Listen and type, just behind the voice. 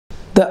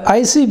The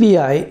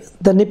ICEVI,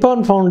 the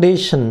Nippon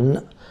Foundation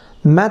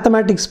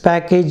Mathematics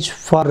Package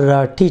for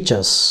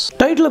Teachers.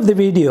 Title of the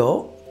video: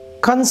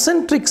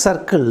 Concentric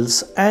Circles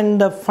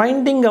and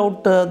Finding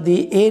Out the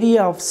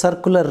Area of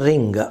Circular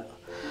Ring.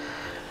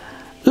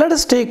 Let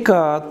us take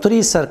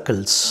three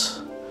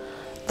circles.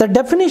 The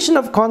definition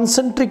of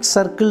concentric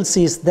circles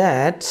is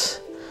that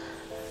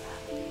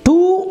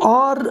two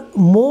or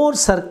more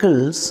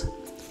circles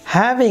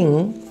having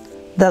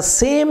the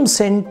same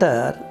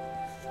center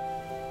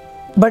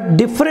but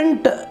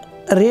different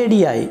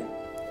radii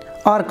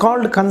are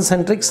called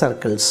concentric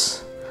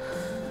circles.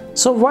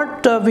 So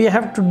what we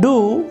have to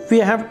do, we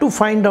have to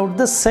find out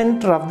the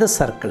center of the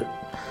circle.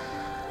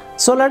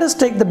 So let us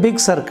take the big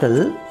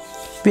circle.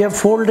 We have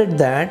folded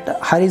that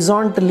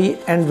horizontally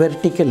and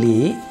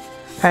vertically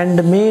and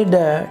made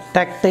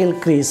tactile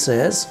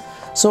creases.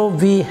 So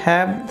we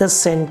have the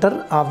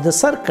center of the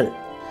circle.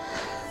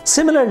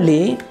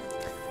 Similarly,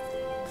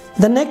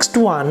 the next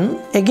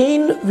one,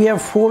 again we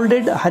have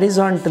folded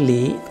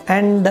horizontally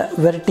and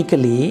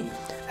vertically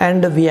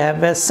and we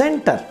have a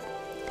center.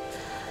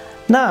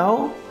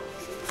 Now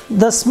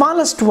the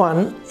smallest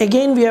one,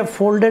 again we have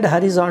folded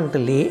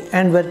horizontally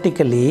and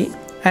vertically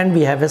and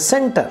we have a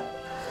center.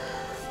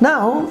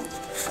 Now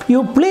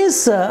you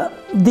place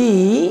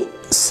the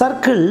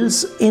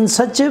circles in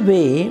such a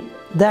way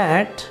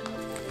that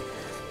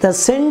the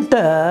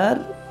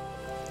center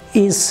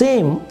is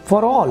same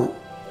for all.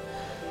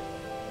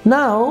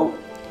 Now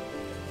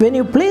when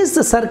you place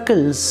the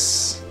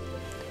circles,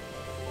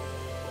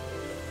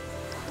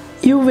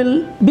 you will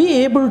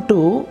be able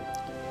to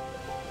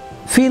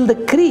feel the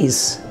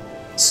crease.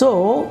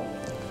 So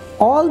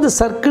all the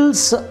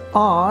circles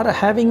are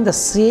having the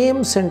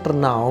same center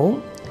now,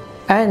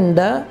 and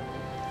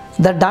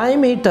the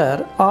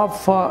diameter of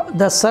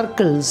the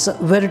circles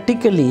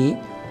vertically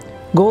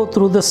go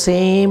through the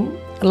same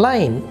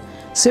line.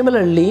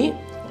 Similarly,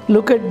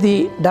 look at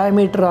the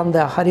diameter on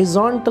the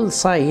horizontal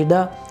side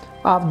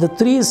of the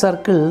three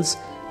circles,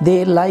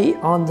 they lie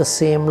on the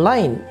same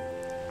line.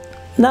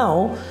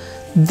 Now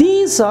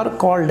these are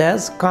called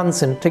as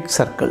concentric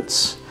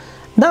circles.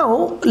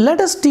 Now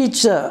let us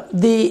teach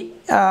the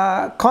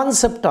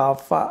concept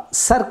of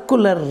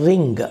circular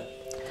ring.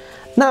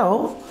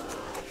 Now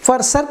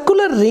for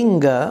circular ring,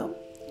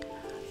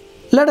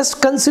 let us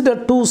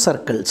consider two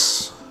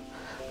circles.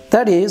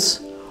 That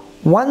is,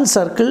 one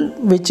circle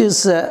which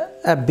is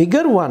a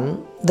bigger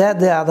one than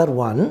the other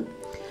one,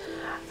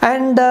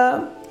 and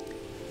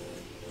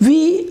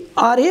we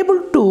are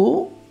able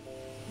to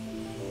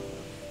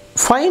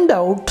find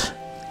out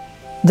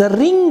the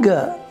ring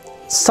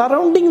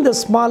surrounding the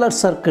smaller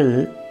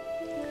circle,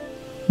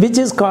 which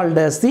is called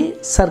as the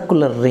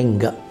circular ring.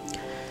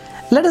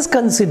 Let us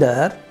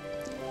consider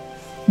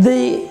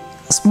the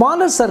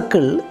smaller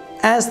circle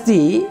as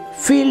the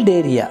field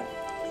area,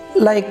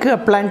 like a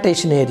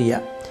plantation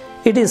area.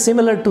 It is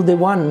similar to the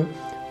one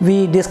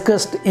we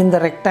discussed in the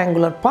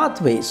rectangular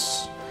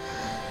pathways.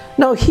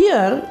 Now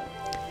here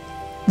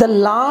the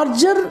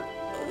larger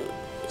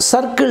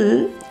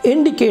circle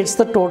indicates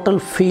the total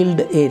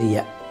field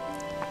area.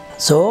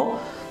 So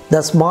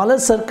the smaller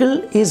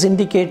circle is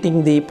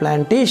indicating the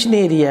plantation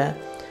area,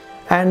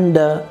 and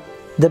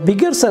the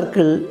bigger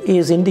circle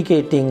is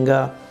indicating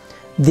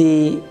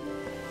the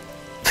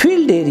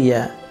field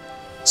area.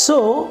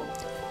 So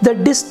the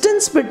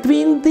distance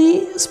between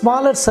the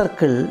smaller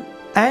circle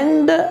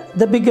and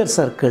the bigger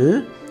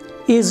circle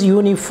is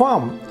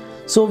uniform.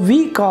 So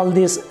we call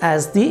this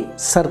as the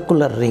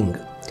circular ring.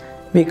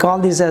 We call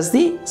this as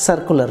the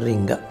circular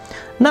ring.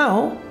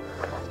 Now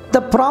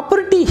the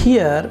property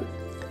here,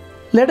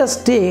 let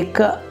us take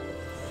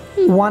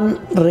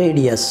one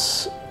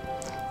radius,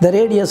 the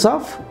radius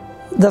of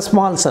the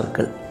small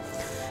circle.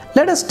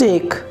 Let us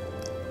take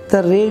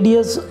the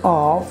radius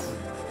of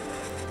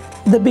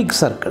the big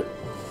circle.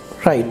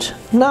 Right.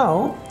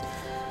 Now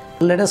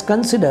let us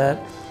consider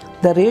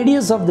the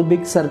radius of the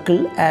big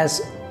circle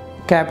as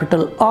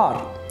capital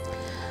R,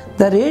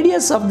 the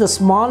radius of the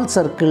small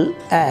circle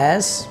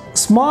as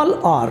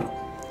small r.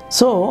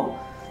 So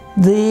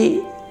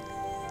the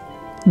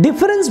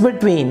difference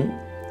between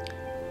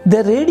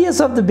the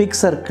radius of the big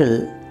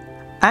circle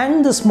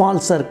and the small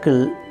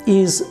circle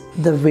is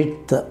the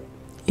width,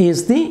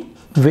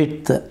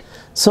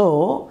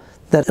 So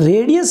the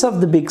radius of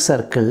the big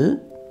circle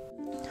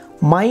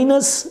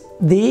minus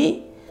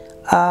the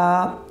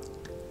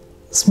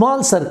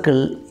small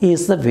circle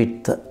is the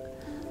width.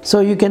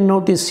 So you can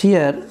notice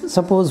here,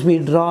 suppose we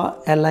draw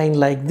a line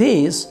like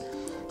this.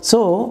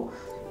 So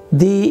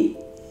the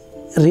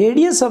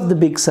radius of the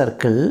big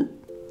circle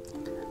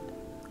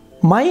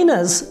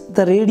minus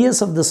the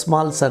radius of the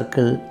small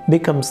circle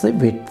becomes the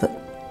width.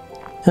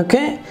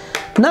 Okay.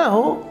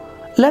 Now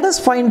let us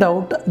find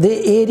out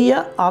the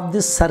area of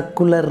the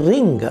circular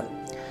ring.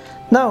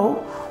 Now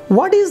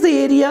what is the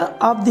area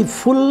of the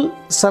full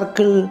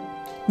circle?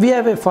 We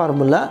have a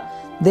formula.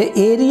 The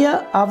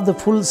area of the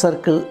full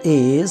circle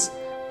is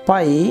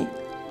pi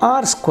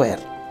r square.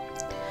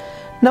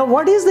 Now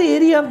what is the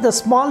area of the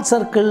small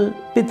circle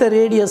with a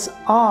radius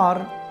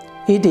r?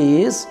 It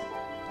is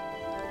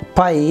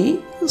pi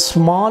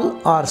small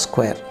r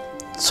square.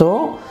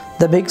 So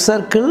the big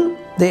circle,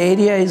 the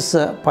area is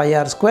pi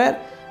r square,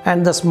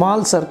 and the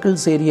small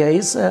circle's area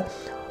is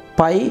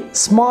pi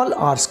small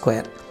r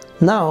square.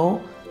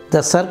 Now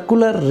the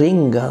circular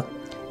ring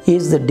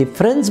is the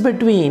difference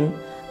between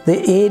the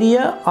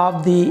area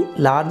of the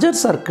larger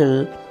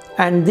circle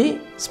and the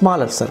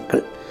smaller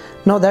circle.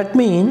 Now that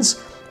means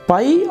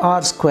pi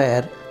r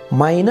square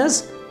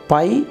minus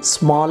pi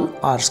small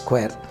r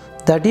square,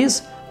 that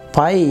is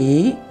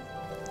pi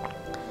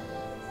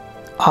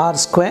r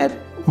square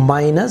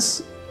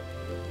minus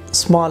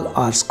small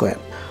r square.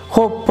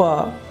 Hope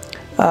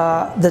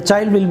the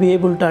child will be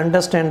able to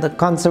understand the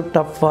concept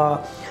of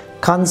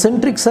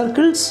concentric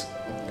circles,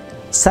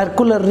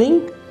 circular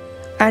ring,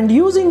 and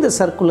using the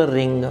circular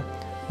ring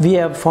we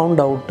have found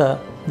out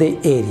the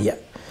area.